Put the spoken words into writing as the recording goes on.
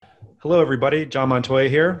Hello, everybody. John Montoya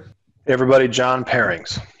here. Hey everybody, John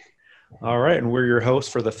Perrings. All right, and we're your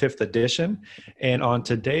hosts for the Fifth Edition. And on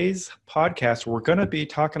today's podcast, we're going to be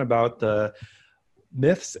talking about the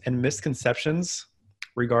myths and misconceptions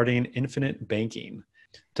regarding infinite banking.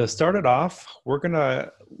 To start it off, we're going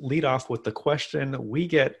to lead off with the question we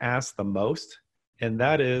get asked the most, and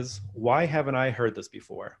that is, why haven't I heard this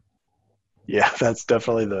before? Yeah, that's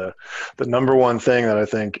definitely the number one thing that I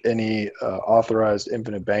think any authorized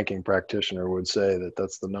infinite banking practitioner would say, that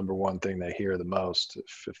that's the number one thing they hear the most.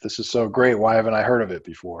 If this is so great, why haven't I heard of it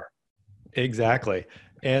before? Exactly.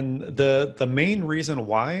 And the main reason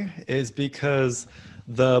why is because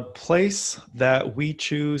the place that we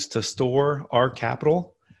choose to store our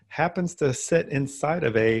capital happens to sit inside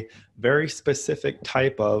of a very specific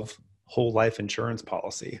type of whole life insurance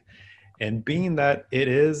policy. And being that it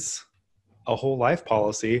is a whole life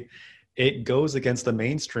policy, it goes against the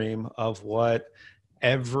mainstream of what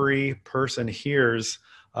every person hears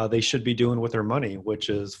they should be doing with their money, which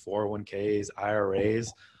is 401ks,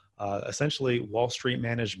 IRAs, essentially Wall Street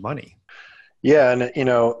managed money. Yeah, and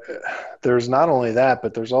there's not only that,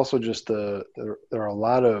 but there's also just there's a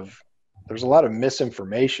lot of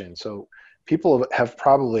misinformation. So people have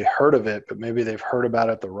probably heard of it, but maybe they've heard about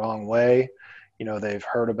it the wrong way. They've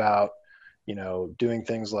heard about doing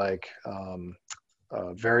things like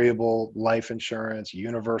variable life insurance,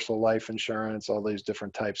 universal life insurance, all these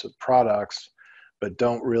different types of products, but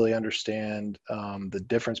don't really understand the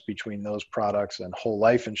difference between those products and whole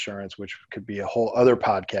life insurance, which could be a whole other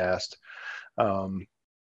podcast.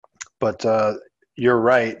 But you're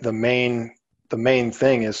right. The main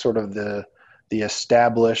thing is sort of the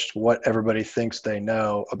established, what everybody thinks they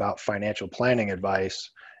know about financial planning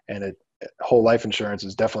advice, and whole life insurance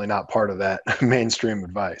is definitely not part of that mainstream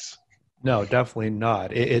advice. No, definitely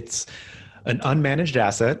not. It's an unmanaged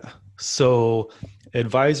asset. So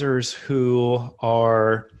advisors who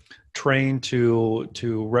are trained to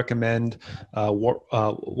recommend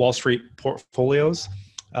Wall Street portfolios,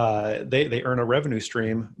 they earn a revenue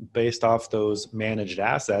stream based off those managed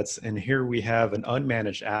assets. And here we have an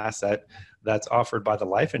unmanaged asset that's offered by the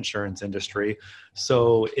life insurance industry.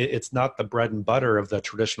 So it's not the bread and butter of the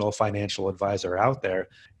traditional financial advisor out there.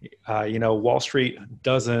 Wall Street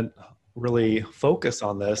doesn't really focus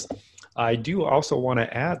on this. I do also want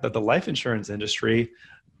to add that the life insurance industry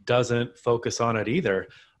doesn't focus on it either.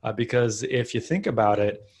 Because if you think about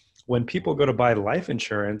it, when people go to buy life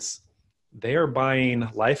insurance, they are buying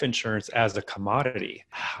life insurance as a commodity.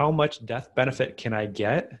 How much death benefit can I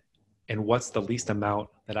get? And what's the least amount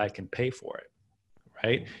that I can pay for it,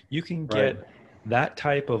 right? You can get that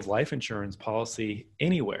type of life insurance policy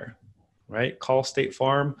anywhere, right? Call State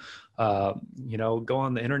Farm, go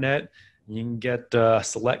on the internet, you can get a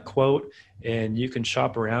select quote, and you can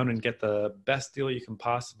shop around and get the best deal you can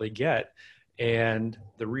possibly get. And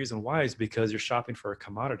the reason why is because you're shopping for a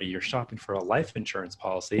commodity. You're shopping for a life insurance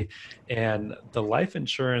policy, and the life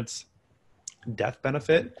insurance death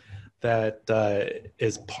benefit that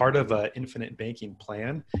is part of an infinite banking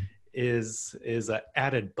plan is an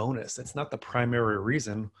added bonus. It's not the primary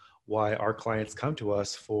reason why our clients come to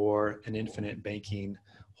us for an infinite banking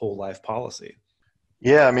whole life policy.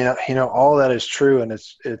 Yeah, I mean, all that is true, and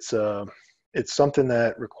it's something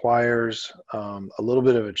that requires a little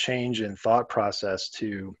bit of a change in thought process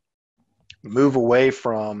to move away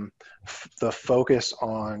from the focus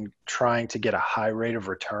on trying to get a high rate of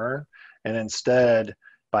return, and instead,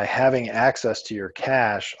 by having access to your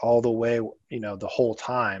cash all the way, the whole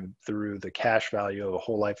time through the cash value of a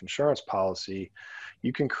whole life insurance policy,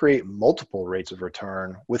 you can create multiple rates of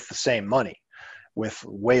return with the same money, with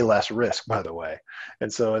way less risk, by the way. And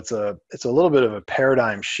so it's a little bit of a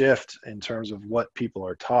paradigm shift in terms of what people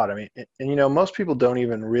are taught. I mean, and most people don't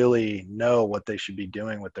even really know what they should be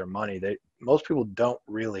doing with their money. Most people don't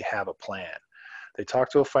really have a plan. They talk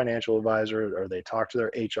to a financial advisor, or they talk to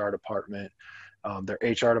their HR department. Their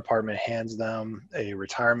HR department hands them a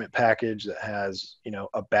retirement package that has,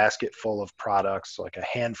 a basket full of products, like a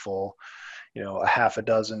handful, a half a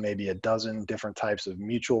dozen, maybe a dozen different types of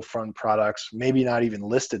mutual fund products, maybe not even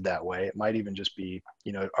listed that way. It might even just be,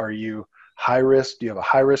 are you high risk? Do you have a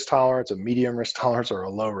high risk tolerance, a medium risk tolerance, or a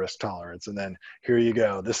low risk tolerance? And then here you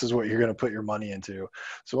go. This is what you're going to put your money into.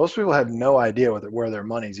 So most people have no idea where their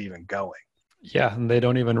money's even going. Yeah, and they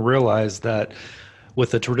don't even realize that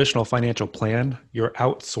with a traditional financial plan, you're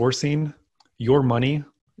outsourcing your money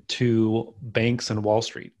to banks and Wall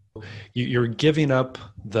Street. You're giving up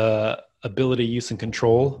the ability, use, and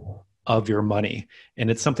control of your money. And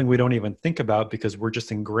it's something we don't even think about because we're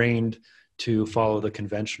just ingrained to follow the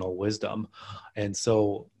conventional wisdom. And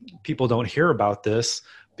so people don't hear about this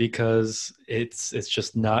because it's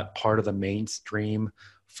just not part of the mainstream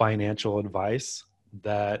financial advice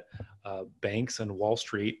that banks and Wall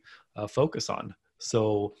Street focus on.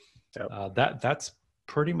 So that's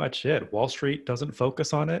pretty much it. Wall Street doesn't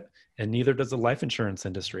focus on it, and neither does the life insurance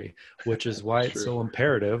industry, which is why it's so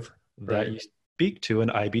imperative that you speak to an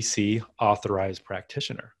IBC authorized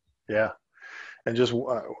practitioner. Yeah. And just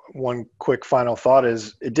one quick final thought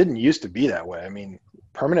is, it didn't used to be that way. I mean,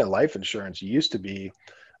 permanent life insurance used to be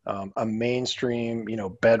a mainstream,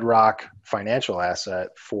 bedrock financial asset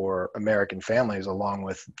for American families, along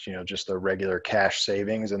with, just their regular cash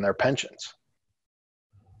savings and their pensions.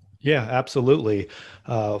 Yeah, absolutely.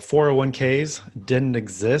 401ks didn't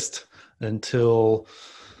exist until,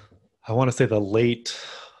 I want to say, the late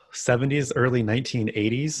 70s, early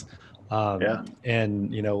 1980s.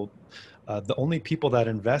 And, the only people that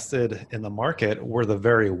invested in the market were the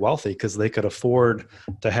very wealthy, because they could afford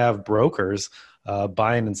to have brokers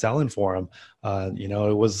buying and selling for them.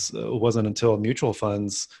 It wasn't until mutual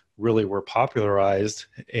funds really were popularized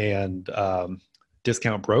and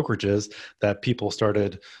discount brokerages that people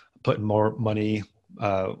started putting more money,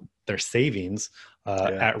 their savings,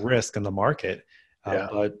 at risk in the market.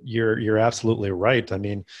 But you're absolutely right. I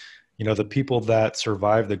mean, the people that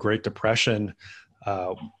survived the Great Depression,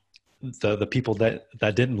 the people that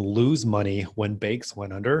didn't lose money when banks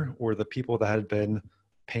went under, were the people that had been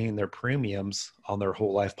paying their premiums on their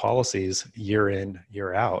whole life policies year in,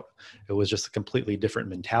 year out. It was just a completely different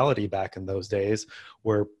mentality back in those days,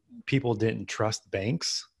 where people didn't trust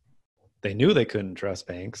banks. They knew they couldn't trust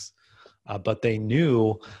banks, but they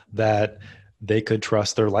knew that they could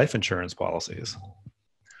trust their life insurance policies.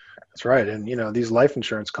 That's right. And, these life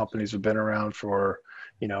insurance companies have been around for,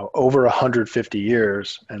 over 150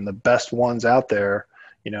 years, and the best ones out there,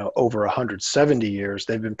 over 170 years,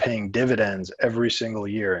 they've been paying dividends every single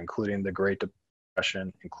year, including the Great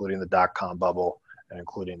Depression, including the dot-com bubble, and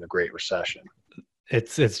including the Great Recession.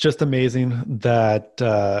 It's just amazing that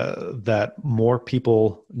that more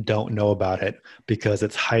people don't know about it, because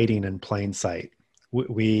it's hiding in plain sight.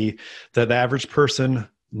 The average person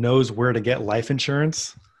knows where to get life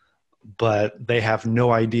insurance, but they have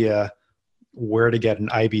no idea where to get an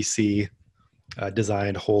IBC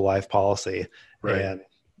designed whole life policy. Right. And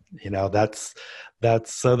that's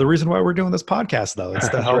the reason why we're doing this podcast, though. It's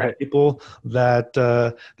to help people that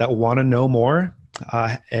want to know more,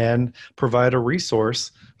 and provide a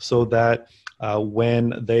resource so that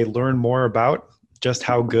when they learn more about just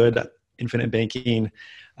how good infinite banking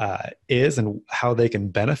is and how they can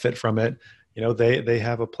benefit from it, they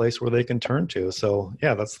have a place where they can turn to. So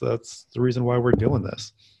yeah, that's the reason why we're doing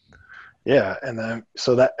this. Yeah. And then,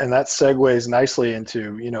 that segues nicely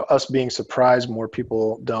into, us being surprised more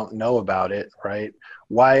people don't know about it, right?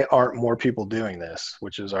 Why aren't more people doing this?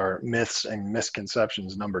 Which is our myths and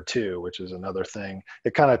misconceptions number 2, which is another thing.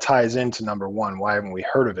 It kind of ties into number 1. Why haven't we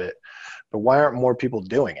heard of it? But why aren't more people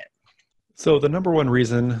doing it? So the number one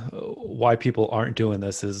reason why people aren't doing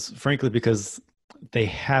this is, frankly, because they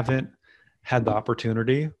haven't had the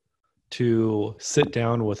opportunity to sit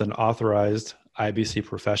down with an authorized IBC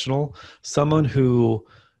professional, someone who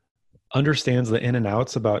understands the in and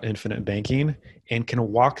outs about infinite banking and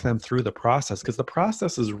can walk them through the process, because the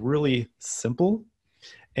process is really simple.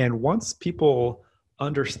 And once people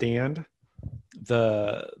understand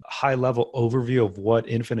the high level overview of what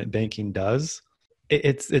infinite banking does,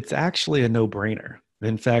 it's actually a no-brainer.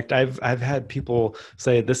 In fact, I've had people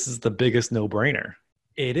say this is the biggest no-brainer.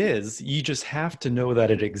 It is. You just have to know that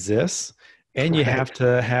it exists. And you have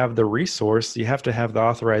to have the resource. You have to have the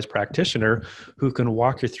authorized practitioner who can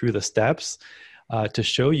walk you through the steps to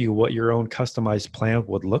show you what your own customized plan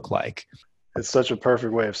would look like. It's such a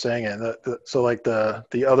perfect way of saying it. So like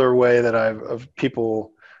the other way that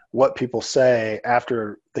what people say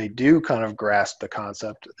after they do kind of grasp the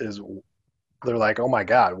concept is, they're like, oh my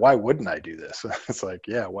God, why wouldn't I do this? It's like,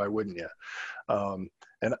 yeah, why wouldn't you?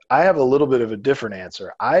 And I have a little bit of a different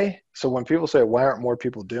answer. So when people say, why aren't more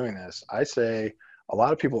people doing this? I say a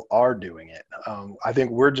lot of people are doing it. I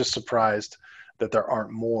think we're just surprised that there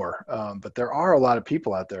aren't more. But there are a lot of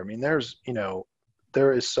people out there. I mean, there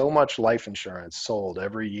is so much life insurance sold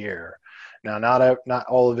every year. Now, not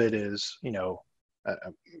all of it is,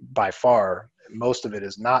 by far, most of it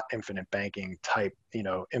is not infinite banking type,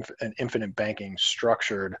 an infinite banking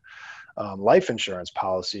structured life insurance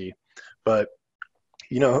policy. But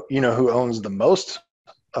you know who owns the most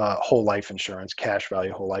whole life insurance, cash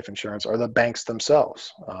value whole life insurance, are the banks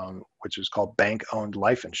themselves, which is called bank-owned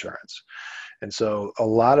life insurance. And so a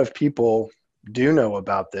lot of people do know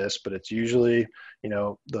about this, but it's usually,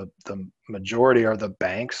 the majority are the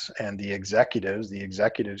banks and the executives. The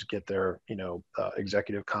executives get their,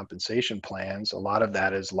 executive compensation plans. A lot of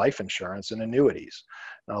that is life insurance and annuities.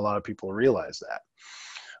 Not a lot of people realize that.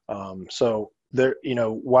 So there,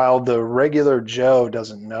 while the regular Joe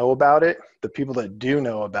doesn't know about it, the people that do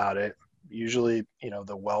know about it, usually,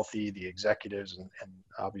 the wealthy, the executives, and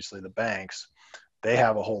obviously the banks, they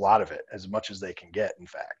have a whole lot of it, as much as they can get, in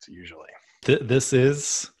fact, usually. This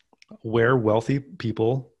is where wealthy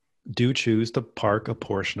people do choose to park a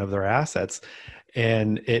portion of their assets.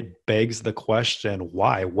 And it begs the question,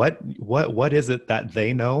 why? What is it that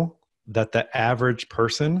they know that the average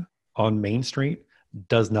person on Main Street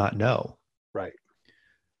does not know? Right.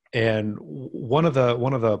 And one of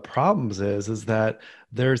the problems is that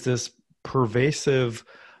there's this pervasive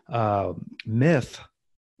myth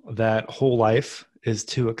that whole life is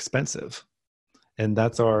too expensive. And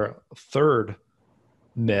that's our third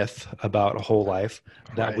myth about a whole life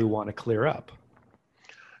that we want to clear up.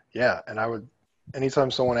 Yeah. And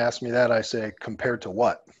anytime someone asks me that, I say, compared to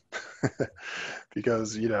what?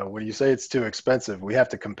 Because, when you say it's too expensive, we have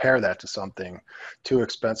to compare that to something. Too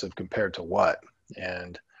expensive compared to what?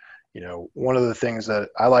 And, one of the things that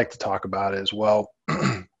I like to talk about is, well,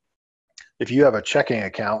 if you have a checking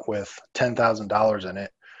account with $10,000 in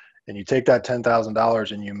it, and you take that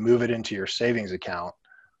 $10,000 and you move it into your savings account,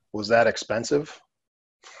 was that expensive?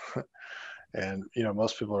 And,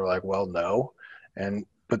 most people are like, well, no. And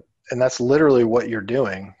that's literally what you're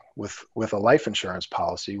doing with a life insurance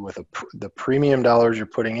policy. With the premium dollars you're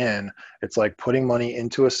putting in, it's like putting money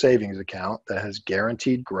into a savings account that has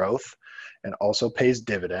guaranteed growth and also pays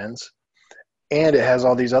dividends. And it has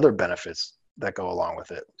all these other benefits that go along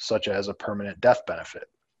with it, such as a permanent death benefit.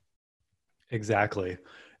 Exactly.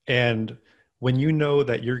 And when you know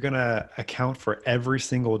that you're going to account for every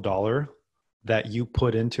single dollar that you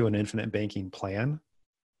put into an infinite banking plan,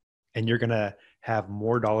 and you're going to have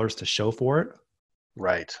more dollars to show for it.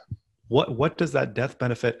 Right. What does that death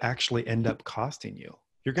benefit actually end up costing you?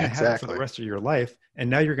 You're going to have it for the rest of your life. And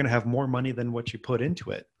now you're going to have more money than what you put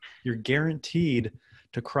into it. You're guaranteed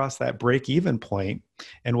to cross that break-even point.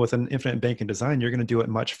 And with an infinite banking design, you're going to do it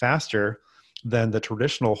much faster than the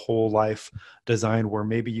traditional whole life design, where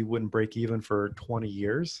maybe you wouldn't break even for 20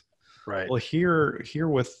 years. Right. Well, here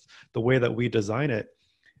with the way that we design it,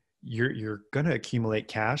 you're going to accumulate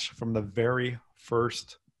cash from the very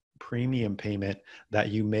first premium payment that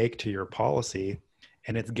you make to your policy.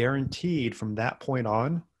 And it's guaranteed from that point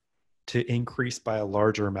on to increase by a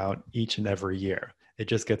larger amount each and every year. It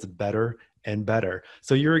just gets better and better.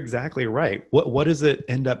 So you're exactly right. What does it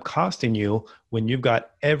end up costing you when you've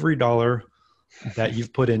got every dollar that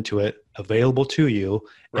you've put into it available to you,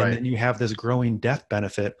 and then you have this growing death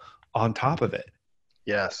benefit on top of it?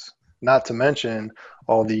 Yes. Not to mention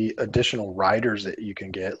all the additional riders that you can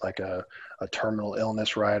get, like a terminal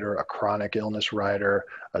illness rider, a chronic illness rider,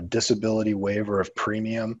 a disability waiver of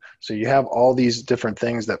premium. So you have all these different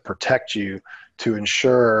things that protect you to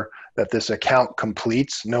ensure that this account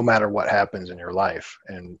completes no matter what happens in your life.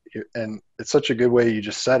 And it's such a good way you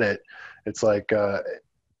just said it. It's like,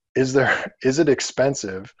 is it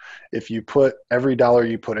expensive? If you put every dollar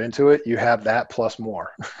you put into it, you have that plus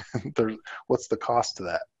more. What's the cost to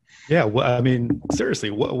that? Yeah, well, I mean,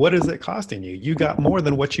 seriously, what is it costing you? You got more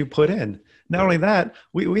than what you put in. Not only that,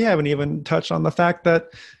 we haven't even touched on the fact that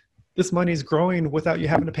this money is growing without you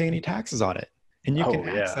having to pay any taxes on it. And you can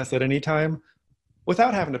access it anytime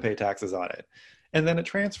without having to pay taxes on it. And then it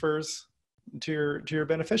transfers to your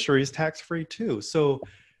beneficiaries tax-free too. So,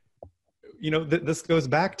 this goes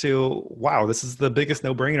back to, wow, this is the biggest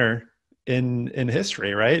no-brainer in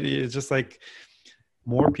history, right? It's just like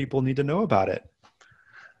more people need to know about it.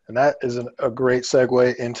 And that is a great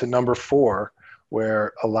segue into number 4,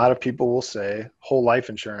 where a lot of people will say whole life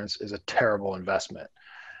insurance is a terrible investment.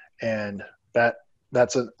 And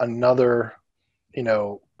that's another,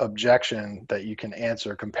 objection that you can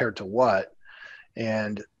answer, compared to what.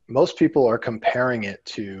 And most people are comparing it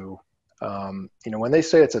to, when they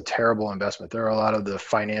say it's a terrible investment, there are a lot of the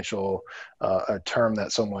financial, a term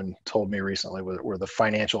that someone told me recently were the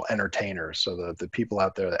financial entertainers. So the people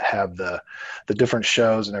out there that have the different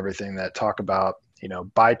shows and everything that talk about,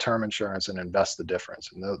 buy term insurance and invest the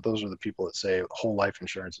difference. And those are the people that say whole life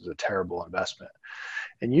insurance is a terrible investment.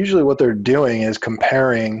 And usually what they're doing is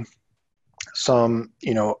comparing some,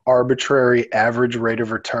 arbitrary average rate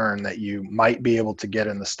of return that you might be able to get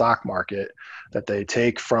in the stock market that they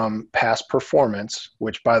take from past performance,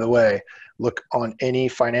 which, by the way, look on any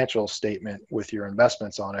financial statement with your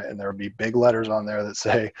investments on it, and there will be big letters on there that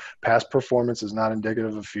say past performance is not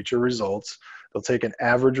indicative of future results. They'll take an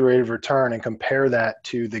average rate of return and compare that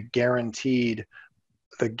to the guarantees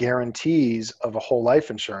of a whole life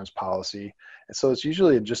insurance policy. And so it's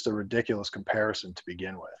usually just a ridiculous comparison to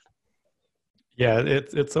begin with. Yeah,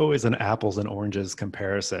 it's always an apples and oranges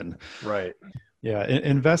comparison. Right. Yeah,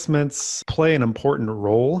 investments play an important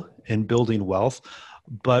role in building wealth,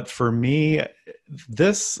 but for me,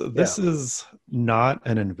 this is not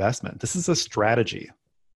an investment. This is a strategy.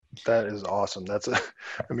 That is awesome. That's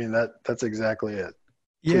exactly it.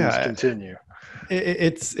 Please Yeah, continue.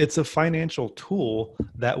 it's a financial tool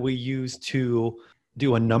that we use to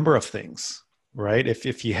do a number of things, right?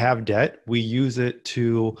 If you have debt, we use it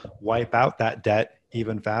to wipe out that debt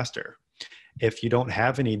even faster. If you don't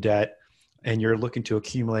have any debt and you're looking to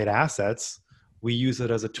accumulate assets, we use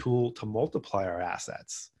it as a tool to multiply our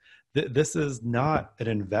assets. This is not an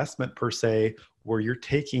investment per se, where you're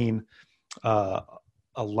taking a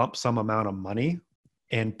lump sum amount of money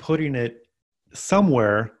and putting it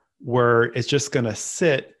somewhere where it's just going to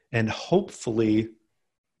sit and hopefully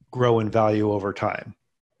grow in value over time.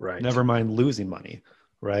 Right. Never mind losing money,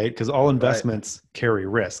 right? Because all investments carry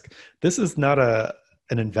risk. This is not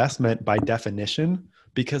an investment by definition,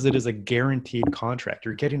 because it is a guaranteed contract.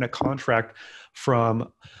 You're getting a contract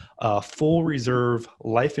from a full reserve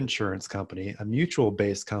life insurance company, a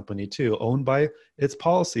mutual-based company too, owned by its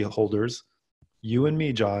policyholders, you and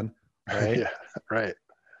me, John, right? Yeah, right.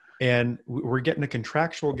 And we're getting a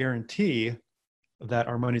contractual guarantee that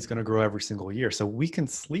our money's going to grow every single year. So we can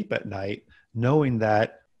sleep at night knowing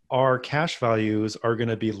that our cash values are going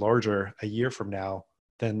to be larger a year from now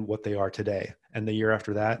than what they are today, and the year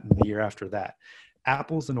after that, and the year after that.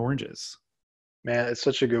 Apples and oranges. Man, it's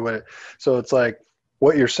such a good way. So it's like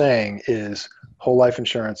what you're saying is whole life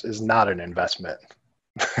insurance is not an investment.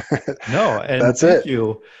 No, and That's thank it.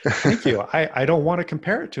 you. Thank you. I don't want to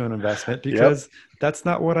compare it to an investment, because that's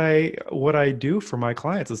not what I do for my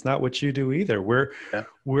clients. It's not what you do either. Yeah.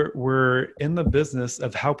 We're in the business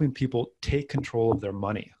of helping people take control of their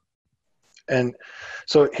money. And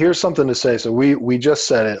so here's something to say. So we just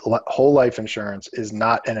said it, whole life insurance is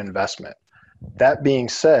not an investment. That being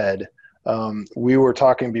said, we were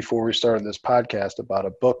talking before we started this podcast about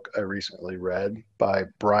a book I recently read by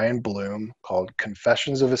Brian Bloom called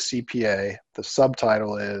Confessions of a CPA. The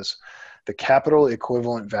subtitle is The Capital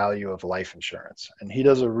Equivalent Value of Life Insurance. And he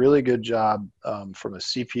does a really good job from a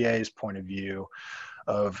CPA's point of view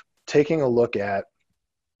of taking a look at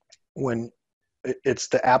when it's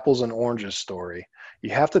the apples and oranges story. You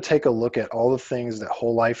have to take a look at all the things that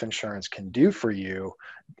whole life insurance can do for you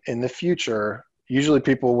in the future. Usually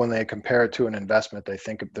people, when they compare it to an investment,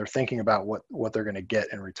 they're thinking about what they're going to get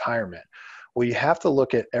in retirement. Well, you have to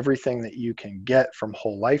look at everything that you can get from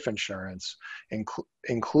whole life insurance,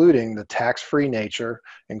 including the tax-free nature,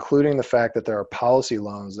 including the fact that there are policy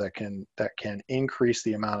loans that can increase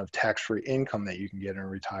the amount of tax-free income that you can get in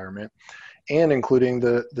retirement, and including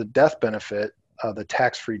the death benefit, the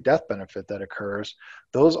tax-free death benefit that occurs.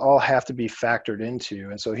 Those all have to be factored into.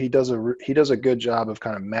 And so he does a good job of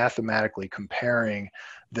kind of mathematically comparing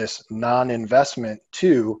this non-investment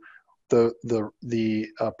to the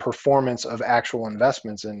performance of actual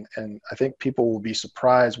investments. And I think people will be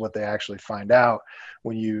surprised what they actually find out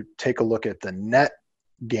when you take a look at the net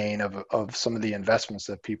gain of some of the investments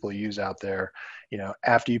that people use out there.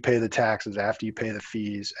 After you pay the taxes, after you pay the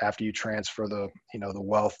fees, after you transfer the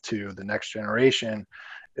wealth to the next generation,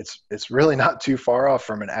 it's really not too far off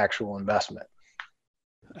from an actual investment.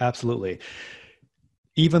 Absolutely.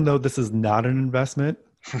 Even though this is not an investment,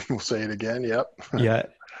 we'll say it again. Yep. Yeah,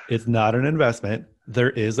 it's not an investment.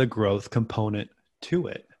 There is a growth component to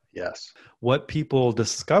it. Yes. What people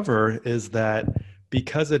discover is that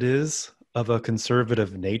because it is of a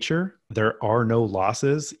conservative nature, there are no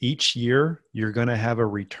losses. Each year, you're going to have a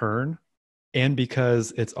return. And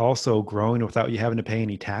because it's also growing without you having to pay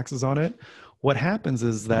any taxes on it, what happens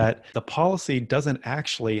is that the policy doesn't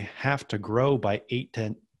actually have to grow by 8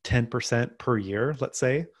 to 10% per year, let's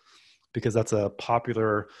say, because that's a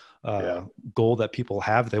popular goal that people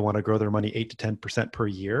have. They want to grow their money 8 to 10% per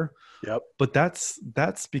year. Yep. But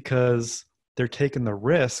that's because they're taking the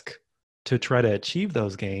risk to try to achieve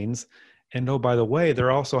those gains. And oh, by the way,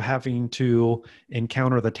 they're also having to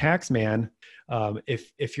encounter the tax man.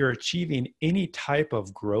 If you're achieving any type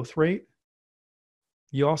of growth rate,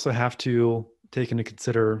 you also have to take into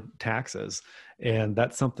consider taxes. And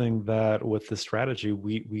that's something that with this strategy,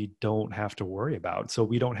 we don't have to worry about. So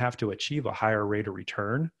we don't have to achieve a higher rate of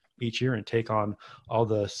return each year and take on all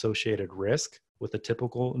the associated risk with a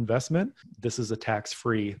typical investment. This is a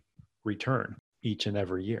tax-free return each and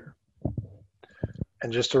every year.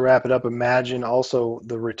 And just to wrap it up, imagine also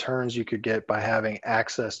the returns you could get by having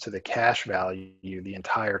access to the cash value the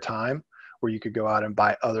entire time, where you could go out and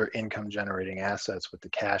buy other income generating assets with the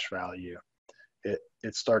cash value.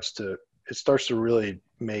 It starts to really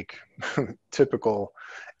make typical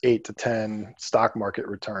 8 to 10 stock market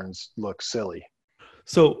returns look silly.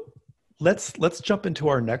 So let's jump into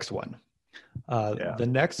our next one. The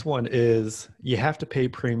next one is you have to pay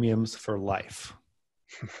premiums for life.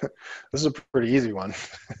 This is a pretty easy one.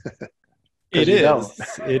 It is.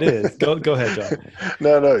 It is. Go ahead, John.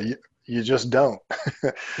 No, you just don't.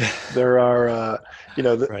 There are,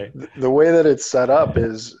 right. the way that it's set up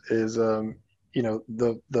is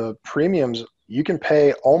the premiums you can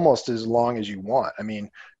pay almost as long as you want. I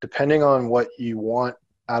mean, depending on what you want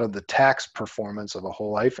out of the tax performance of a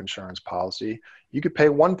whole life insurance policy, you could pay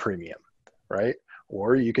one premium, right?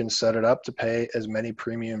 Or you can set it up to pay as many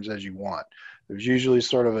premiums as you want. There's usually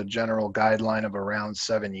sort of a general guideline of around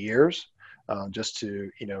 7 years, just to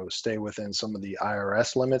stay within some of the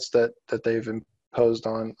IRS limits that they've imposed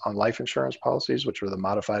on life insurance policies, which are the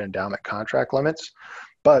modified endowment contract limits.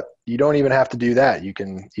 But you don't even have to do that. You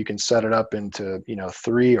can set it up into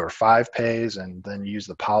 3 or 5 pays, and then use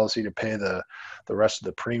the policy to pay the rest of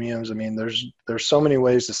the premiums. I mean, there's so many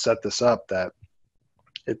ways to set this up that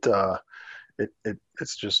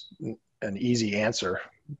it's just an easy answer.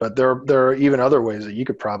 But there are even other ways that you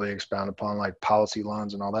could probably expound upon, like policy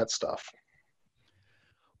loans and all that stuff.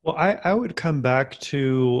 Well, I would come back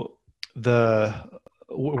to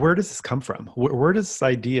where does this come from? Where does this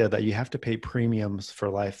idea that you have to pay premiums for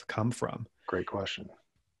life come from? Great question.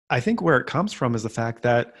 I think where it comes from is the fact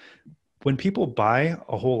that when people buy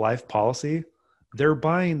a whole life policy, they're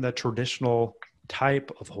buying the traditional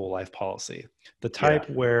type of whole life policy, the type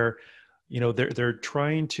where they're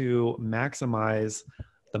trying to maximize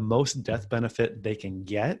the most death benefit they can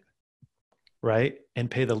get, right? And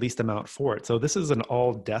pay the least amount for it. So this is an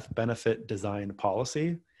all death benefit designed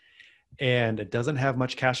policy, and it doesn't have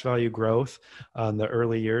much cash value growth in the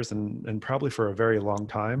early years and probably for a very long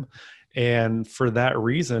time. And for that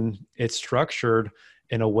reason, it's structured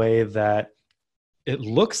in a way that it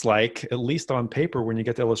looks like, at least on paper, when you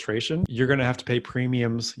get the illustration, you're going to have to pay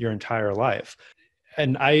premiums your entire life.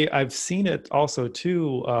 And I've seen it also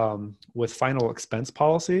too with final expense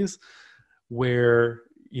policies, where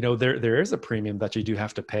there is a premium that you do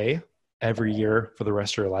have to pay every year for the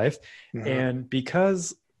rest of your life. Mm-hmm. And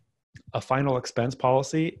because a final expense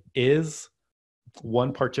policy is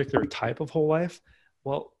one particular type of whole life,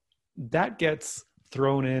 well, that gets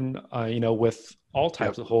thrown in, with all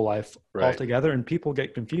types of whole life altogether, and people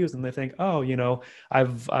get confused and they think, oh,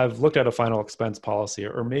 I've looked at a final expense policy,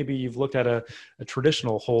 or maybe you've looked at a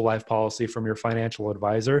traditional whole life policy from your financial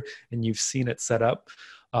advisor, and you've seen it set up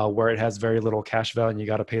where it has very little cash value and you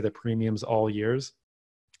got to pay the premiums all years,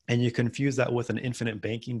 and you confuse that with an infinite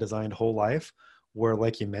banking designed whole life, where,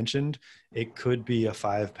 like you mentioned, it could be a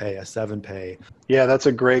 5 pay, a 7 pay. Yeah, that's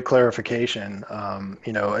a great clarification.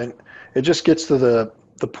 And it just gets to the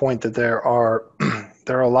point that there are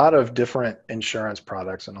a lot of different insurance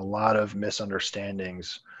products and a lot of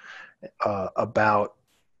misunderstandings about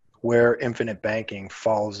where infinite banking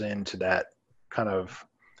falls into that kind of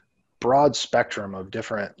broad spectrum of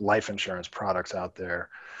different life insurance products out there.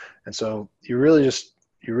 And so you really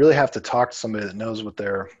have to talk to somebody that knows what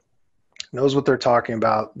they're talking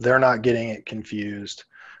about. They're not getting it confused.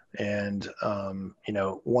 And,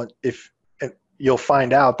 you'll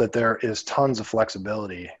find out that there is tons of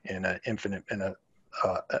flexibility in a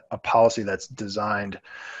policy that's designed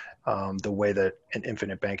the way that an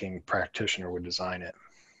infinite banking practitioner would design it.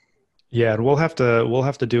 Yeah. And we'll have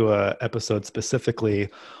to do a episode specifically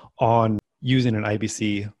on using an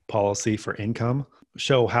IBC policy for income,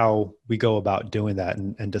 show how we go about doing that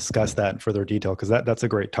and discuss that in further detail, because that's a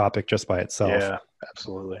great topic just by itself. Yeah,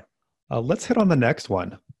 absolutely. Let's hit on the next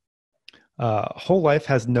one. Whole life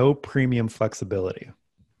has no premium flexibility.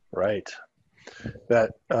 Right.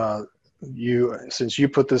 That since you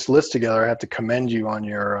put this list together, I have to commend you on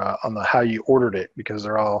your on the how you ordered it, because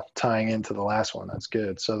they're all tying into the last one. That's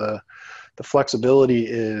good. So the flexibility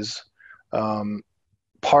is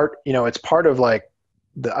it's part of like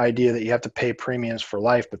the idea that you have to pay premiums for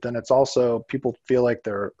life, but then it's also, people feel like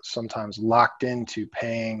they're sometimes locked into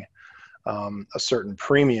paying a certain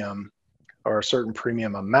premium or a certain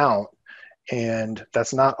premium amount, and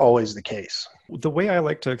that's not always the case. The way I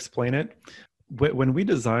like to explain it, When we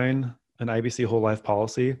design an IBC whole life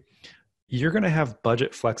policy, you're going to have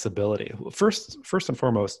budget flexibility. First and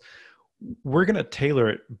foremost, we're going to tailor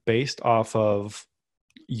it based off of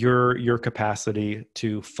your capacity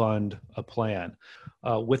to fund a plan.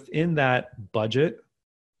 Within that budget,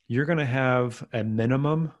 you're going to have a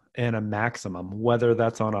minimum and a maximum, whether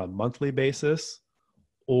that's on a monthly basis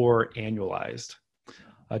or annualized.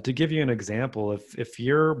 To give you an example, if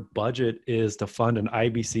your budget is to fund an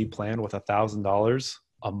IBC plan with $1,000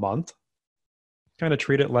 a month, kind of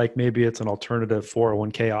treat it like maybe it's an alternative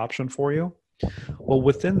 401k option for you. Well,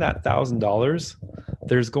 within that $1,000,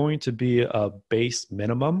 there's going to be a base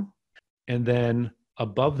minimum, and then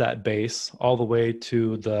above that base, all the way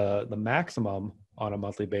to the maximum on a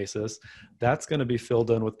monthly basis, that's going to be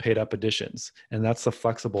filled in with paid up additions. And that's the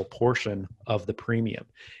flexible portion of the premium.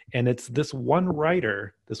 And it's this one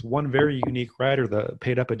rider, this one very unique rider, the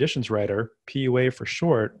paid up additions rider, PUA for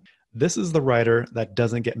short. This is the rider that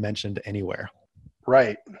doesn't get mentioned anywhere.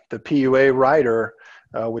 Right. The PUA rider,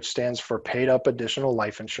 which stands for paid up additional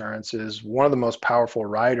life insurance, is one of the most powerful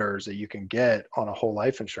riders that you can get on a whole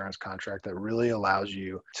life insurance contract that really allows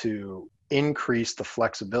you to increase the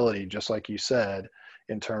flexibility, just like you said,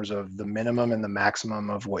 in terms of the minimum and the maximum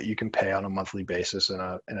of what you can pay on a monthly basis in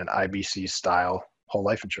an IBC style whole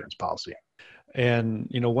life insurance policy. And,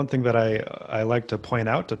 one thing that I like to point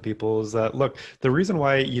out to people is that, look, the reason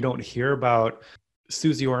why you don't hear about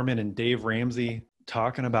Susie Orman and Dave Ramsey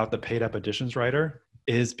talking about the paid up additions rider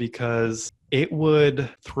is because it would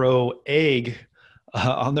throw egg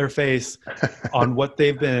on their face on what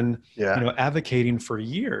they've been advocating for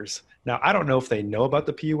years. Now, I don't know if they know about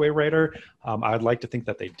the PUA rider. I'd like to think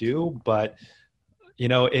that they do, but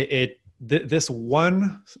this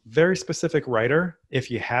one very specific rider, if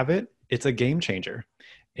you have it, it's a game changer.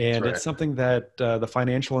 And it's something that the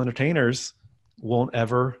financial entertainers won't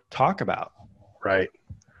ever talk about. Right.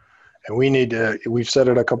 And we've said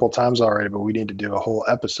it a couple of times already, but we need to do a whole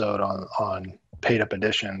episode on paid up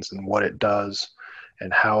additions and what it does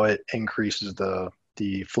and how it increases the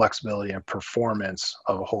flexibility and performance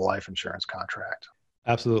of a whole life insurance contract.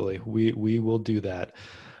 Absolutely. We will do that.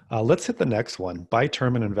 Let's hit the next one. Buy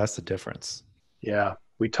term and invest the difference. Yeah.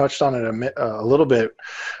 We touched on it a little bit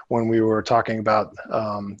when we were talking about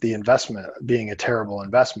the investment being a terrible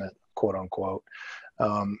investment, quote unquote.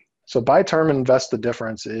 So buy term and invest the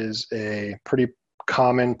difference is a pretty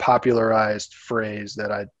common popularized phrase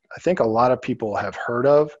that I think a lot of people have heard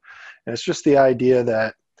of. And it's just the idea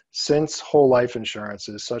that since whole life insurance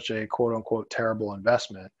is such a quote unquote terrible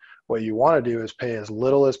investment, what you want to do is pay as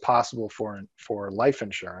little as possible for life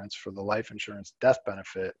insurance, for the life insurance death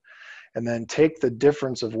benefit, and then take the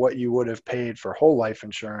difference of what you would have paid for whole life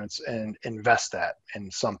insurance and invest that in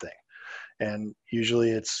something. And usually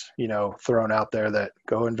it's, thrown out there that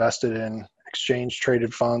go invest it in exchange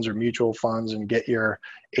traded funds or mutual funds and get your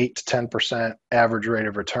 8 to 10% average rate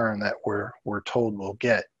of return that we're told we'll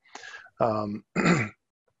get.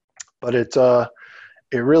 But it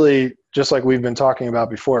really, just like we've been talking about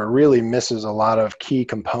before, it really misses a lot of key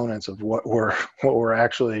components of what we're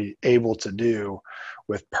actually able to do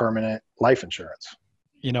with permanent life insurance.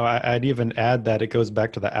 I'd even add that it goes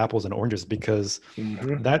back to the apples and oranges, because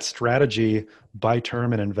that strategy, buy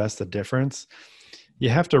term and invest the difference, you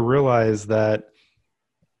have to realize that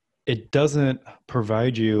it doesn't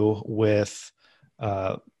provide you with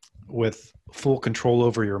full control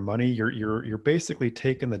over your money. You're basically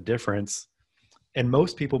taking the difference. And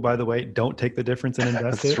most people, by the way, don't take the difference and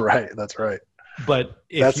invest it. That's right. But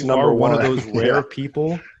if you are one of those rare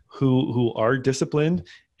people who are disciplined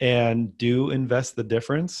and do invest the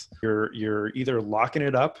difference, you're either locking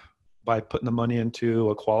it up by putting the money into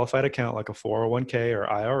a qualified account like a 401k or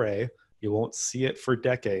IRA. You won't see it for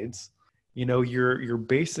decades. You're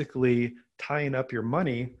basically tying up your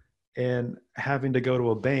money and having to go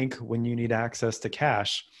to a bank when you need access to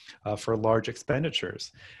cash for large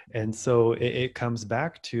expenditures. And so it comes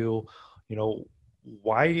back to,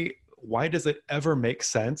 why does it ever make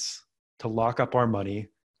sense to lock up our money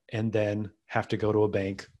and then have to go to a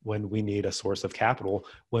bank when we need a source of capital,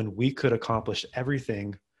 when we could accomplish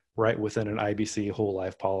everything right within an IBC whole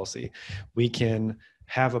life policy? We can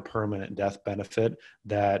have a permanent death benefit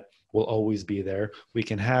that will always be there. We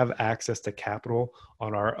can have access to capital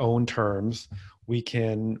on our own terms. We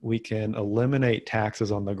can eliminate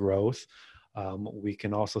taxes on the growth. We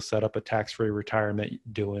can also set up a tax-free retirement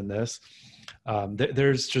doing this.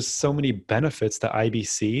 There's just so many benefits to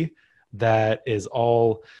IBC that is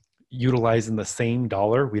all utilizing the same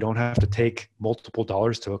dollar. We don't have to take multiple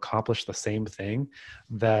dollars to accomplish the same thing.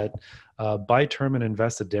 That buy term and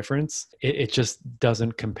invest the difference, it just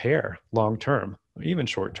doesn't compare long term, even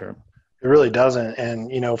short term. It really doesn't.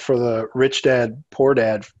 And, for the rich dad, poor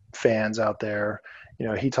dad fans out there,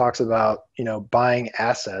 he talks about, buying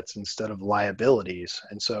assets instead of liabilities.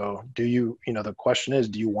 And so the question is,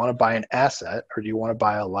 do you want to buy an asset or do you want to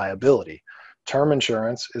buy a liability? Term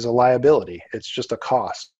insurance is a liability. It's just a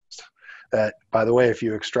cost that, by the way, if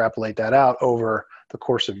you extrapolate that out over the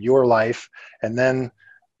course of your life, and then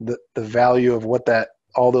the value of what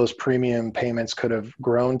all those premium payments could have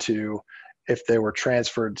grown to if they were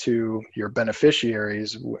transferred to your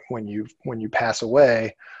beneficiaries when you pass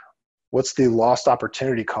away, what's the lost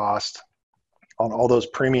opportunity cost on all those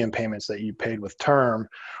premium payments that you paid with term?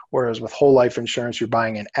 Whereas with whole life insurance, you're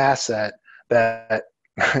buying an asset that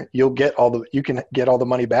you can get all the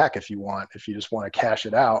money back if you want, if you just want to cash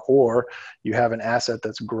it out, or you have an asset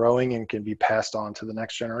that's growing and can be passed on to the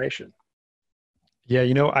next generation. Yeah,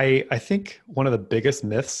 I think one of the biggest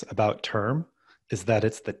myths about term is that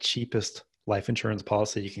it's the cheapest life insurance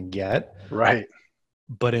policy you can get. Right.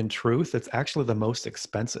 But in truth, it's actually the most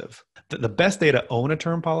expensive. The best day to own a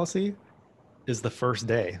term policy is the first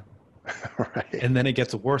day. Right. And then it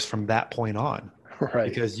gets worse from that point on. Right.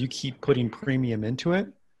 Because you keep putting premium into it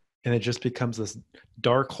and it just becomes this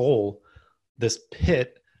dark hole, this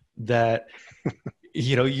pit that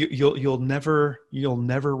you'll never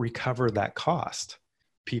recover that cost.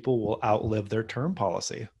 People will outlive their term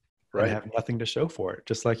policy. Right. And have nothing to show for it.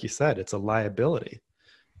 Just like you said, it's a liability.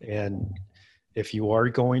 And if you are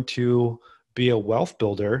going to be a wealth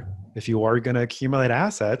builder, if you are going to accumulate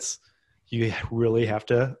assets, you really have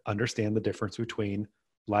to understand the difference between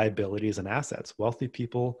liabilities and assets. Wealthy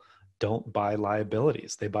people don't buy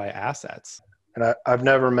liabilities, they buy assets. And I've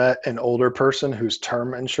never met an older person whose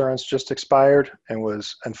term insurance just expired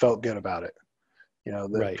and felt good about it.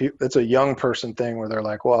 It's a young person thing where they're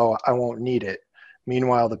like, well, I won't need it.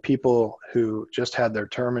 Meanwhile, the people who just had their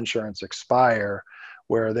term insurance expire,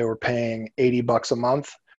 where they were paying $80 a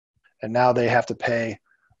month, and now they have to pay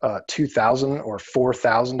 $2,000 or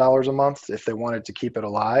 $4,000 a month if they wanted to keep it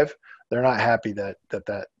alive, they're not happy that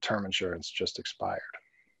term insurance just expired.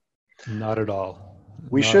 Not at all.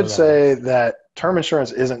 We should say that term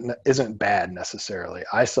insurance isn't bad necessarily.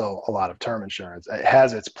 I sell a lot of term insurance. It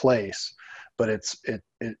has its place, but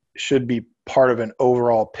it should be part of an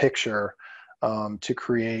overall picture to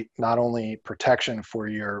create not only protection for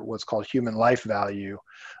your what's called human life value,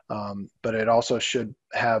 but it also should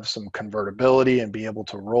have some convertibility and be able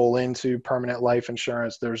to roll into permanent life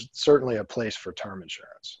insurance. There's certainly a place for term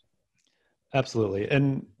insurance. Absolutely.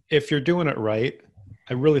 And if you're doing it right,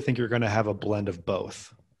 I really think you're going to have a blend of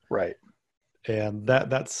both. Right. And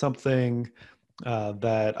that's something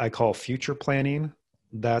that I call future planning.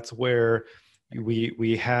 That's where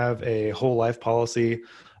we have a whole life policy,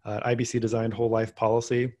 IBC designed whole life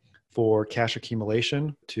policy for cash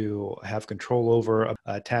accumulation to have control over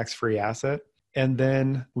a tax-free asset. And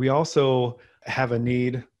then we also have a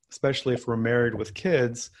need, especially if we're married with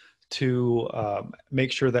kids, to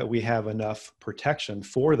make sure that we have enough protection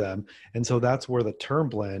for them. And so that's where the term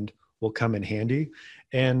blend will come in handy.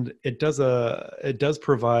 And it does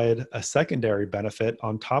provide a secondary benefit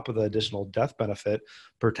on top of the additional death benefit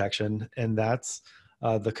protection. And that's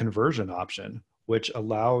the conversion option, which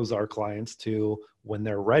allows our clients to, when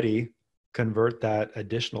they're ready, convert that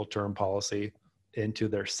additional term policy into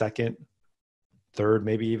their second, third,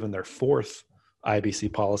 maybe even their fourth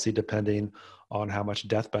IBC policy, depending on how much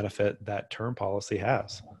death benefit that term policy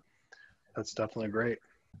has. That's definitely great.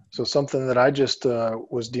 So something that I just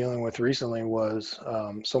was dealing with recently was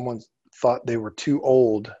someone thought they were too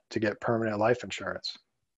old to get permanent life insurance.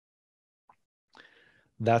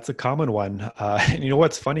 That's a common one. And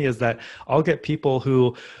what's funny is that I'll get people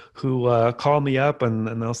who call me up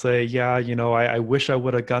and they'll say, yeah, I wish I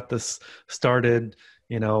would have got this started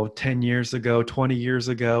 10 years ago, 20 years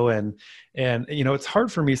ago. And it's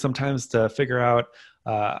hard for me sometimes to figure out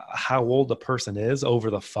how old the person is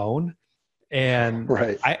over the phone. And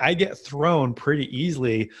right. I get thrown pretty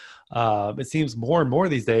easily. It seems more and more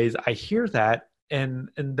these days. I hear that and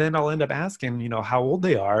then I'll end up asking, how old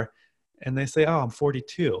they are. And they say, oh, I'm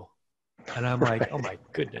 42. And I'm right. like, oh my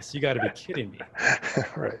goodness, you got to be kidding me.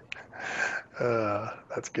 Right.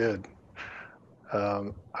 That's good.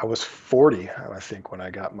 I was 40, I think, when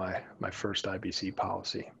I got my first IBC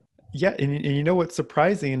policy. Yeah. And what's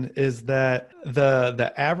surprising is that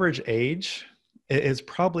the average age is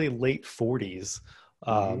probably late 40s.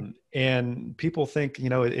 And people think,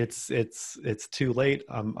 it's too late.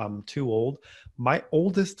 I'm too old. My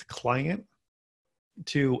oldest client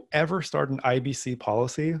to ever start an IBC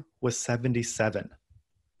policy was 77.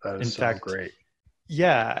 That is in so fact, great.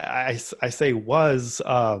 Yeah, I say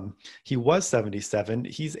he was 77.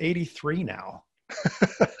 He's 83 now.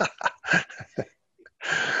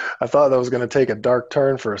 I thought that was going to take a dark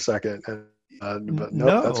turn for a second, but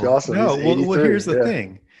nope, that's No, awesome. no. He's Well, 83. here's the Yeah,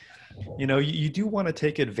 thing. You do want to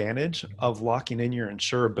take advantage of locking in your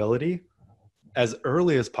insurability as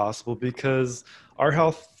early as possible because our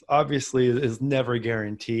health obviously is never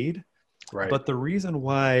guaranteed. right, But the reason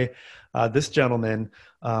why this gentleman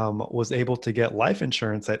was able to get life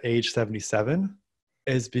insurance at age 77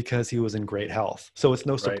 is because he was in great health. So it's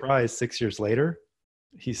no right. surprise 6 years later,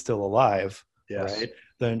 he's still alive, Yes. right?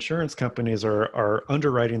 The insurance companies are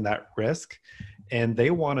underwriting that risk and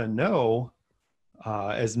they want to know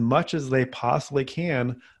as much as they possibly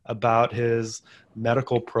can about his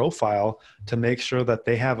medical profile to make sure that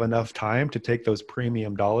they have enough time to take those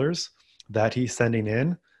premium dollars that he's sending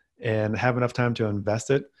in and have enough time to invest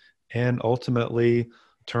it and ultimately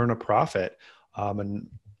turn a profit. And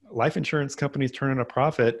life insurance companies turning a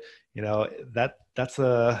profit, that's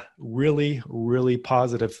a really, really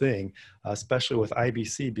positive thing, especially with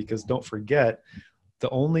IBC, because don't forget, the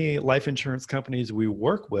only life insurance companies we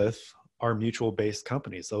work with are mutual based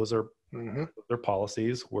companies. Those are Hmm. their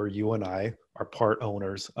policies where you and I are part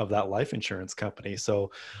owners of that life insurance company.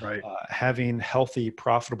 So Right. having healthy,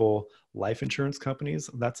 profitable life insurance companies,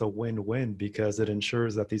 that's a win-win because it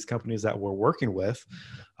ensures that these companies that we're working with,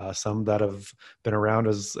 some that have been around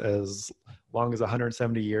as long as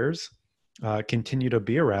 170 years, continue to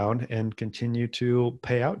be around and continue to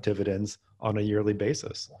pay out dividends on a yearly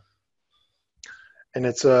basis. And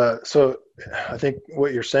it's so I think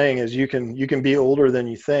what you're saying is you can be older than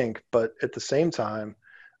you think, but at the same time,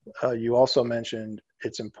 you also mentioned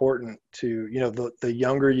it's important to, the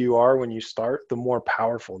younger you are when you start, the more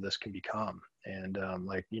powerful this can become. And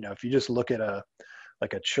if you just look at a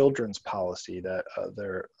children's policy that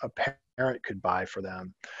a parent could buy for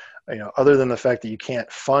them, other than the fact that you can't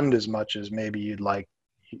fund as much as maybe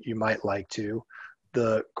you might like to,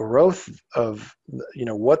 the growth of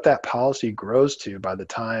what that policy grows to by the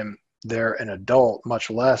time they're an adult, much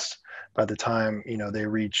less by the time they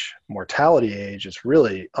reach mortality age, is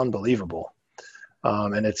really unbelievable.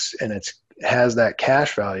 And it's has that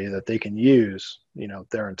cash value that they can use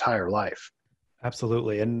their entire life.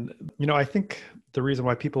 Absolutely. And, I think the reason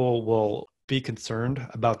why people will be concerned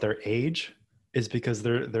about their age is because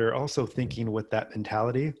they're also thinking with that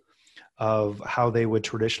mentality of how they would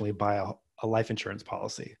traditionally buy a life insurance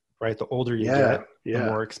policy, right? The older you Yeah, get, the yeah,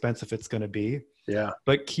 more expensive it's going to be. yeah.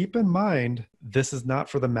 But keep in mind, this is not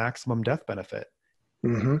for the maximum death benefit.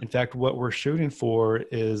 Hmm. In fact, what we're shooting for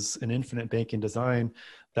is an infinite banking design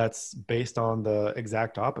that's based on the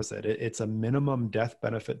exact opposite. It's a minimum death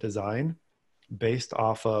benefit design based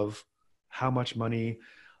off of how much money,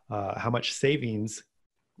 how much savings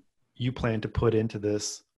you plan to put into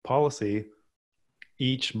this policy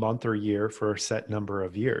each month or year for a set number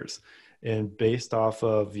of years. And based off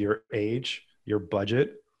of your age, your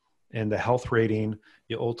budget, and the health rating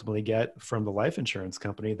you ultimately get from the life insurance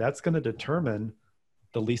company, that's going to determine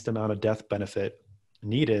the least amount of death benefit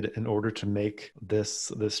needed in order to make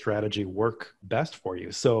this strategy work best for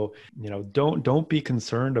you. So, don't be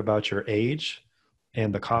concerned about your age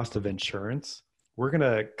and the cost of insurance. We're going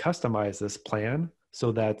to customize this plan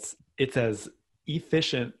so that it's as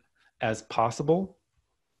efficient as possible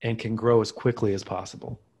and can grow as quickly as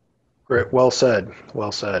possible. Great. Well said.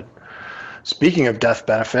 Well said. Speaking of death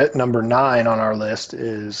benefit, number 9 on our list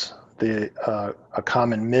is a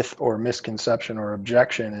common myth or misconception or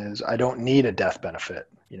objection is I don't need a death benefit.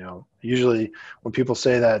 Usually when people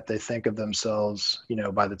say that, they think of themselves,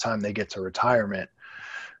 by the time they get to retirement,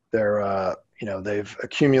 they've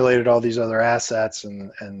accumulated all these other assets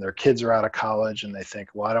and their kids are out of college and they think,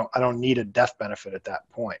 well, I don't need a death benefit at that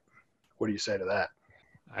point. What do you say to that?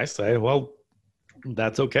 I say, well,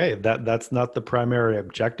 that's okay. That's not the primary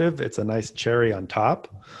objective. It's a nice cherry on top.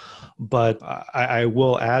 But I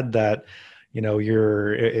will add that,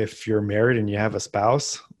 if you're married and you have a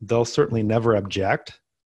spouse, they'll certainly never object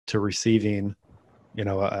to receiving,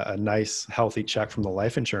 a nice healthy check from the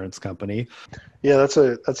life insurance company. Yeah, that's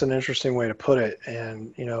an interesting way to put it.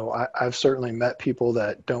 And I've certainly met people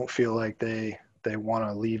that don't feel like they want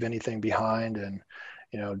to leave anything behind. And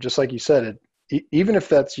just like you said, even if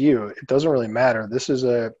that's you, it doesn't really matter. This is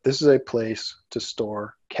a place to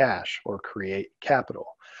store cash or create capital.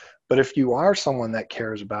 But if you are someone that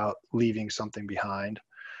cares about leaving something behind,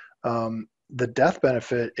 the death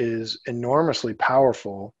benefit is enormously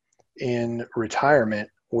powerful in retirement,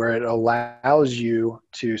 where it allows you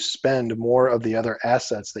to spend more of the other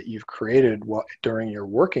assets that you've created during your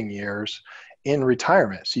working years in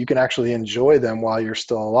retirement. So you can actually enjoy them while you're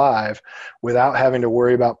still alive without having to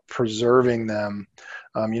worry about preserving them.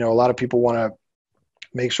 A lot of people want to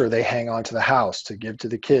make sure they hang on to the house to give to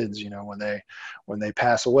the kids, when they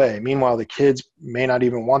pass away. Meanwhile, the kids may not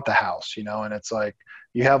even want the house, and it's like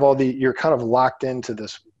you have you're kind of locked into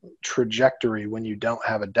this trajectory when you don't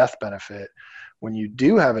have a death benefit. When you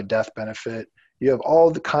do have a death benefit, you have all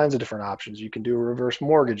the kinds of different options. You can do a reverse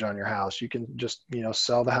mortgage on your house. You can just,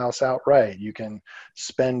 sell the house outright. You can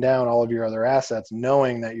spend down all of your other assets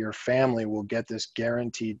knowing that your family will get this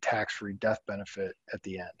guaranteed tax-free death benefit at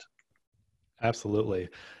the end. Absolutely.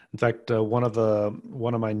 In fact, one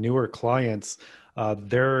of my newer clients,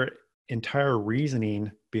 their entire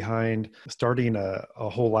reasoning behind starting a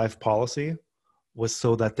whole life policy was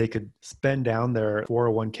so that they could spend down their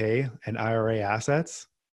 401k and IRA assets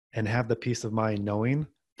and have the peace of mind knowing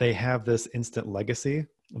they have this instant legacy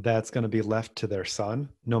that's going to be left to their son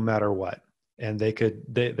no matter what. And they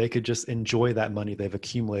could just enjoy that money they've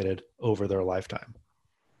accumulated over their lifetime.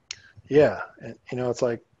 Yeah. And, it's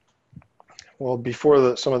like, well,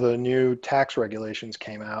 before some of the new tax regulations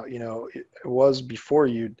came out, it was before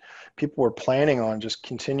people were planning on just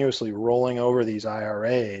continuously rolling over these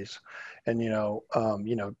IRAs and,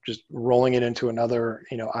 just rolling it into another,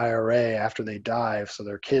 IRA after they die. So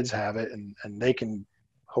their kids have it and they can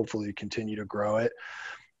hopefully continue to grow it.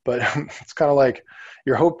 But it's kind of like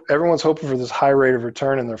everyone's hoping for this high rate of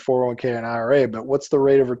return in their 401k and IRA, but what's the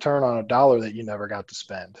rate of return on a dollar that you never got to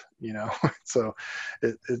spend, So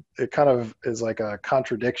it kind of is like a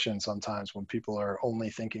contradiction sometimes when people are only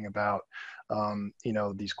thinking about,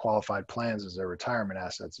 these qualified plans as their retirement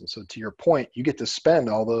assets. And so to your point, you get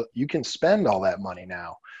to you can spend all that money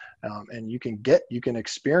now. And you can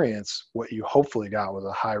experience what you hopefully got with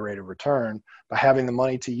a high rate of return by having the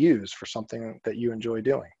money to use for something that you enjoy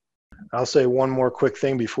doing. I'll say one more quick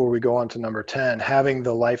thing before we go on to number 10. Having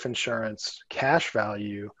the life insurance cash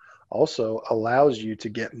value also allows you to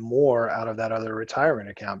get more out of that other retirement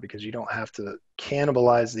account because you don't have to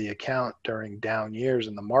cannibalize the account during down years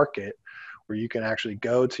in the market, where you can actually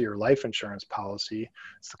go to your life insurance policy.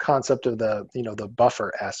 It's the concept of the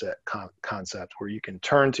buffer asset concept, where you can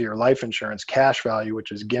turn to your life insurance cash value,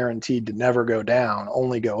 which is guaranteed to never go down,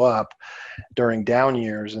 only go up during down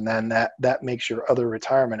years. And then that makes your other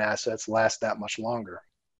retirement assets last that much longer.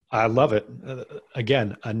 I love it.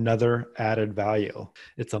 Again, another added value.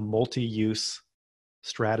 It's a multi-use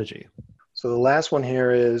strategy. So the last one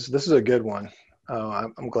here this is a good one.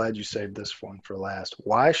 I'm glad you saved this one for last.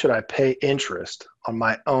 Why should I pay interest on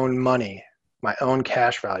my own money, my own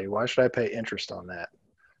cash value? Why should I pay interest on that,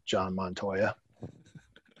 John Montoya?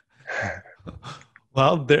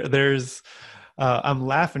 Well, there's, I'm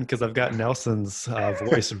laughing because I've got Nelson's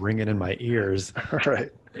voice ringing in my ears.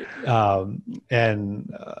 Right. What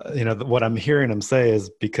I'm hearing him say is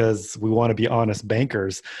because we want to be honest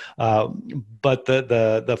bankers. But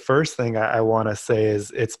the first thing I want to say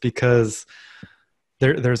is it's because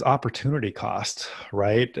there's opportunity cost,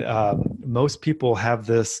 right? Most people have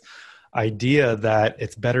this idea that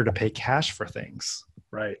it's better to pay cash for things.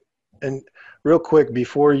 Right. And real quick,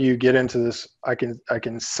 before you get into this, I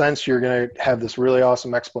can sense you're going to have this really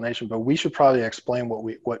awesome explanation, but we should probably explain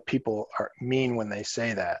what people mean when they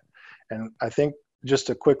say that. And I think just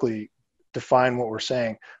to quickly define what we're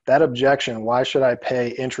saying, that objection, why should I pay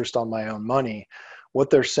interest on my own money? What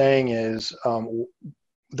they're saying is,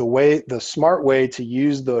 the smart way to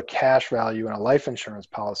use the cash value in a life insurance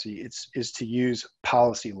policy is to use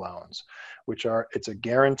policy loans, it's a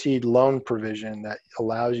guaranteed loan provision that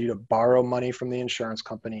allows you to borrow money from the insurance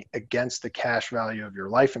company against the cash value of your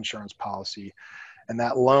life insurance policy. And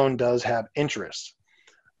that loan does have interest.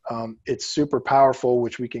 It's super powerful,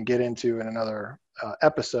 which we can get into in another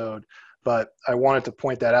episode, but I wanted to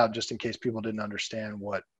point that out just in case people didn't understand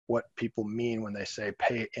what people mean when they say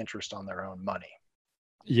pay interest on their own money.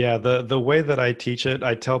 Yeah, the way that I teach it,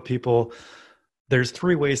 I tell people there's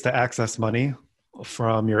 3 ways to access money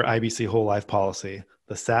from your IBC whole life policy: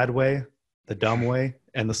 the sad way, the dumb way,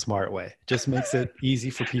 and the smart way. It just makes it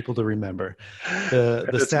easy for people to remember.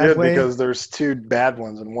 The sad good way, because there's 2 bad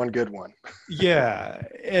ones and 1 good one. yeah,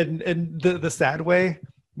 and the sad way,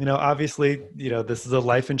 obviously, this is a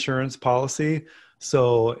life insurance policy,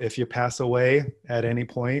 so if you pass away at any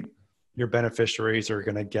point, your beneficiaries are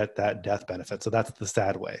going to get that death benefit. So that's the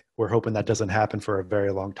sad way. We're hoping that doesn't happen for a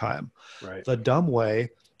very long time. Right. The dumb way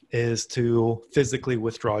is to physically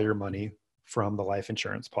withdraw your money from the life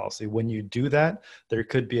insurance policy. When you do that, there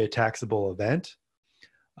could be a taxable event,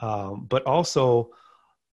 but also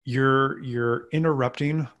you're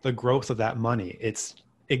interrupting the growth of that money. It's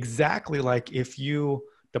exactly like if you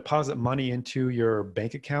deposit money into your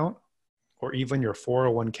bank account or even your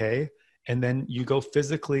 401k, and then you go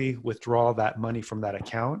physically withdraw that money from that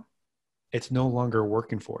account, it's no longer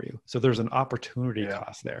working for you. So there's an opportunity Yeah.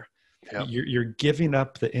 cost there. Yep. You're giving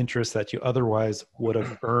up the interest that you otherwise would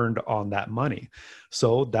have earned on that money.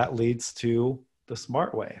 So that leads to the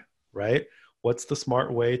smart way, right? What's the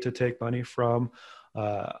smart way to take money from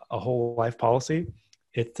a whole life policy?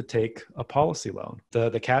 It's to take a policy loan.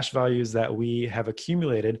 The cash values that we have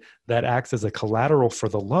accumulated, that acts as a collateral for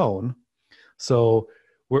the loan. So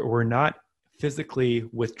we're not physically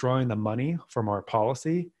withdrawing the money from our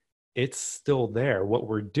policy. It's still there. What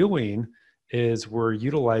we're doing is we're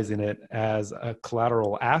utilizing it as a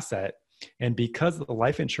collateral asset. And because the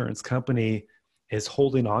life insurance company is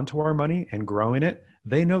holding on to our money and growing it,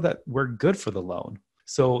 they know that we're good for the loan.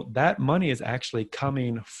 So that money is actually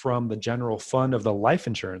coming from the general fund of the life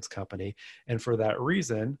insurance company. And for that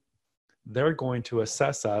reason, they're going to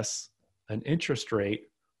assess us an interest rate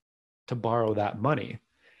to borrow that money.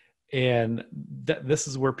 And this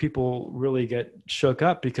is where people really get shook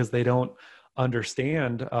up because they don't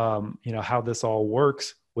understand, how this all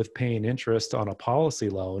works with paying interest on a policy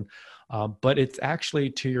loan. But it's actually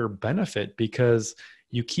to your benefit because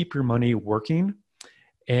you keep your money working,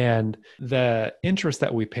 and the interest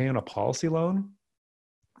that we pay on a policy loan,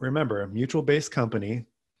 remember, a mutual-based company,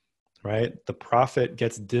 right? The profit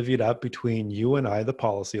gets divvied up between you and I, the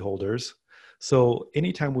policyholders. So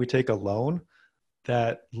anytime we take a loan,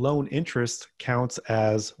 that loan interest counts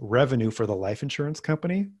as revenue for the life insurance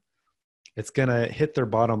company. It's going to hit their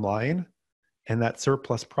bottom line, and that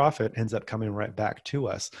surplus profit ends up coming right back to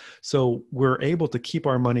us. So we're able to keep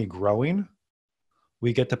our money growing.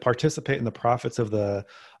 We get to participate in the profits of the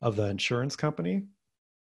insurance company,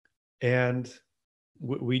 and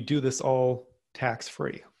we do this all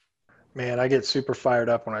tax-free. Man, I get super fired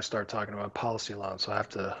up when I start talking about policy loans. So I have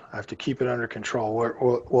to keep it under control.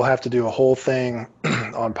 We'll have to do a whole thing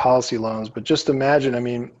on policy loans. But just imagine, I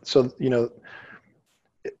mean, so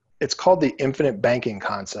it's called the infinite banking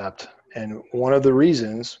concept, and one of the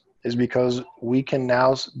reasons is because we can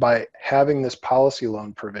now, by having this policy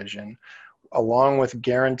loan provision, along with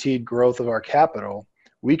guaranteed growth of our capital,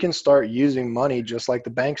 we can start using money just like the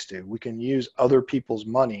banks do. We can use other people's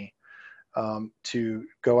money to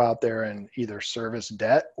go out there and either service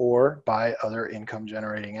debt or buy other income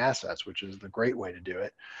generating assets, which is the great way to do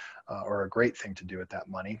it, or a great thing to do with that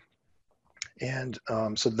money. And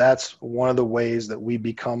so that's one of the ways that we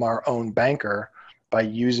become our own banker, by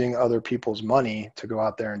using other people's money to go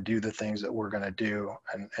out there and do the things that we're going to do,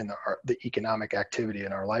 and the economic activity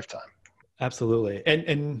in our lifetime. Absolutely.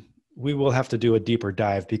 And we will have to do a deeper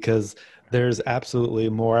dive because there's absolutely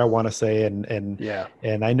more I want to say.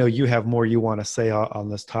 And I know you have more you want to say on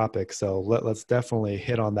this topic. So let's definitely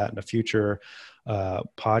hit on that in a future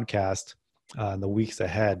podcast in the weeks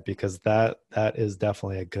ahead, because that is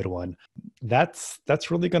definitely a good one. That's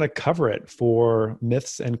really going to cover it for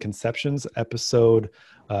Myths and Conceptions, episode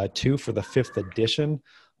 2 for the 5th edition.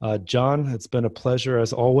 John, it's been a pleasure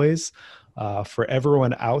as always. For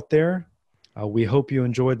everyone out there, we hope you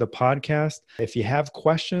enjoyed the podcast. If you have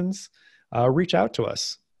questions, reach out to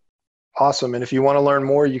us. Awesome. And if you want to learn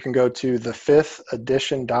more, you can go to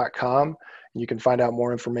thefifthedition.com. You can find out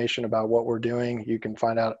more information about what we're doing. You can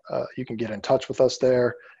find out, you can get in touch with us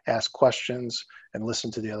there, ask questions, and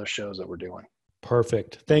listen to the other shows that we're doing.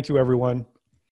 Perfect. Thank you, everyone.